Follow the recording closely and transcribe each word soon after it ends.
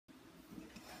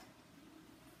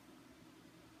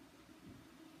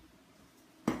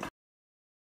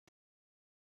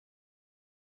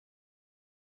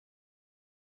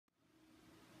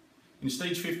In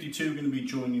stage 52 we're going to be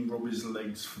joining Robi's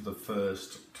legs for the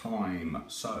first time.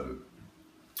 So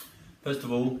first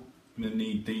of all, I'm going to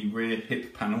need the rear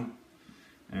hip panel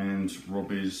and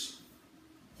Robi's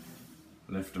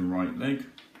left and right leg,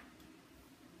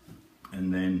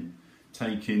 and then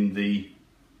taking the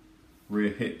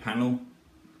rear hip panel,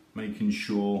 making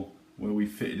sure where we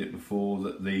fitted it before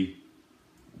that the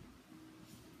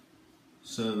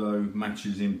servo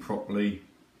matches in properly.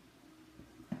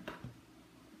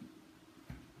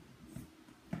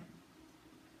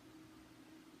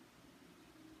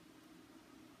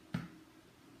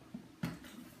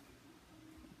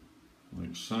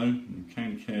 Like so. You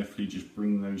can carefully just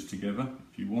bring those together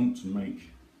if you want to make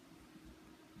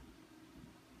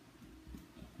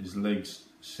his legs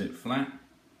sit flat.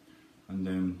 And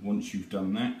then once you've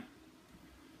done that,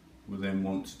 we'll then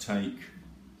want to take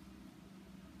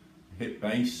the hip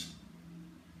base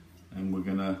and we're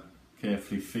going to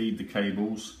carefully feed the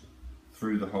cables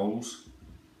through the holes.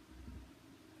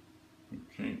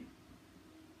 Okay,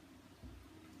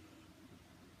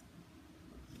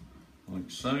 like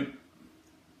so.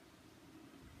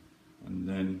 And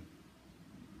then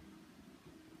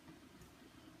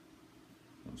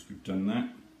once we've done that,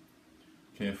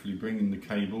 carefully bringing the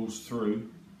cables through,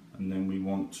 and then we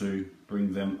want to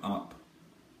bring them up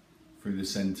through the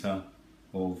centre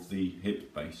of the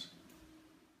hip base.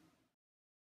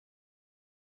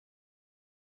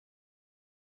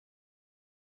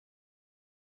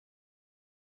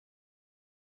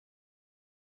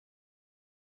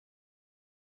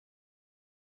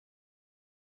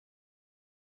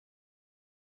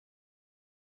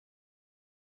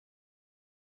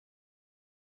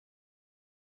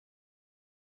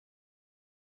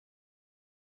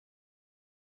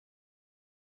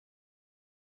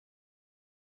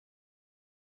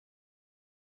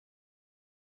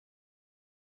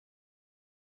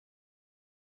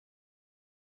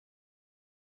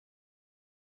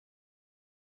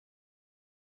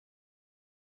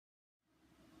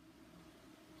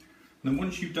 Then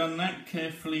once you've done that,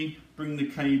 carefully bring the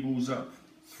cables up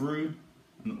through,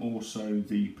 and also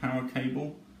the power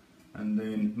cable, and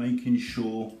then making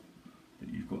sure that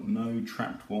you've got no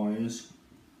trapped wires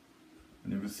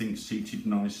and everything's seated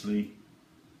nicely.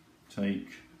 Take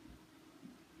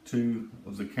two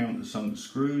of the countersunk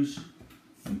screws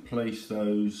and place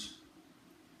those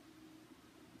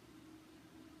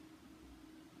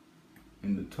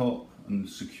in the top and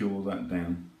secure that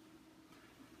down.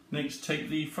 Next, take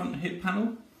the front hip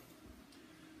panel,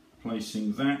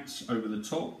 placing that over the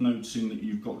top, noticing that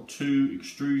you've got two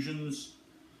extrusions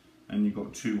and you've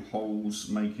got two holes,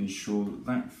 making sure that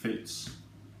that fits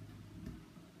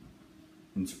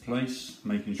into place,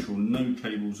 making sure no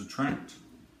cables are trapped.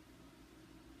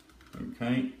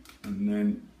 Okay, and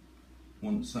then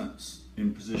once that's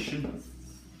in position,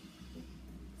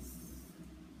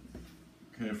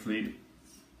 carefully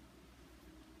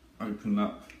open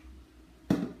up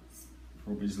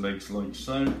Robi's legs like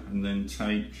so, and then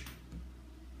take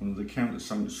one of the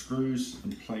countersunk screws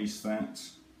and place that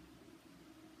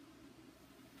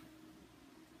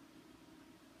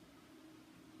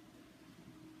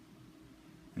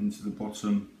into the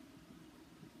bottom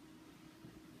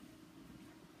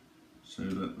so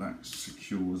that that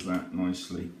secures that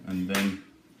nicely, and then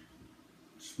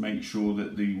just make sure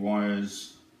that the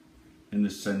wires in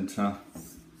the centre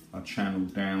are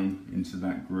channeled down into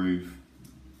that groove.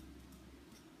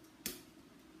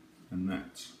 And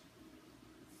that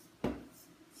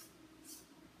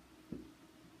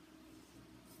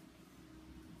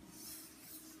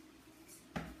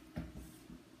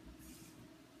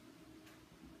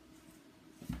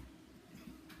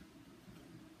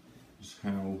is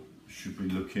how it should be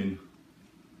looking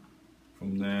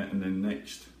from there. And then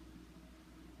next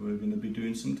we're going to be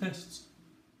doing some tests.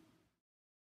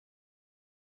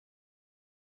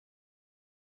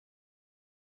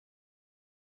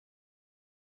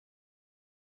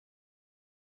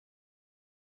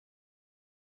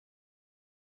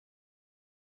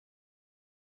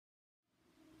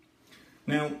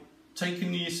 Now,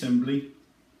 taking the assembly,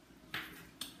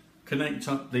 connect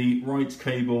up the right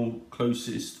cable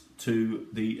closest to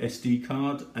the SD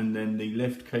card and then the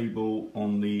left cable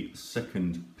on the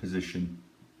second position.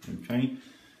 Okay,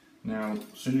 now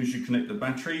as soon as you connect the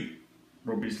battery,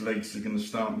 Robi's legs are going to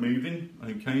start moving.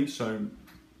 Okay, so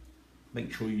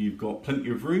make sure you've got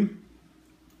plenty of room,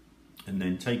 and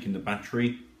then taking the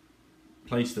battery,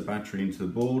 place the battery into the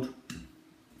board.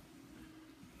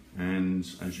 And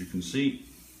as you can see,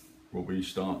 Robi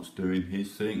starts doing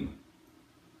his thing.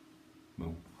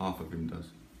 Well, half of him does.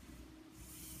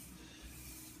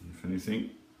 If anything,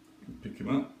 pick him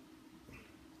up.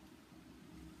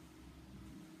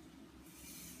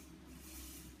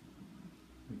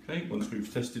 Okay, once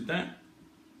we've tested that,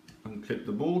 unclip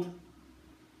the board,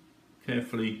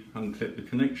 carefully unclip the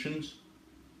connections,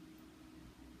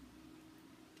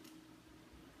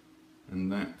 and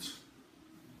that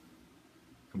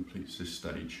completes this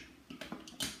stage.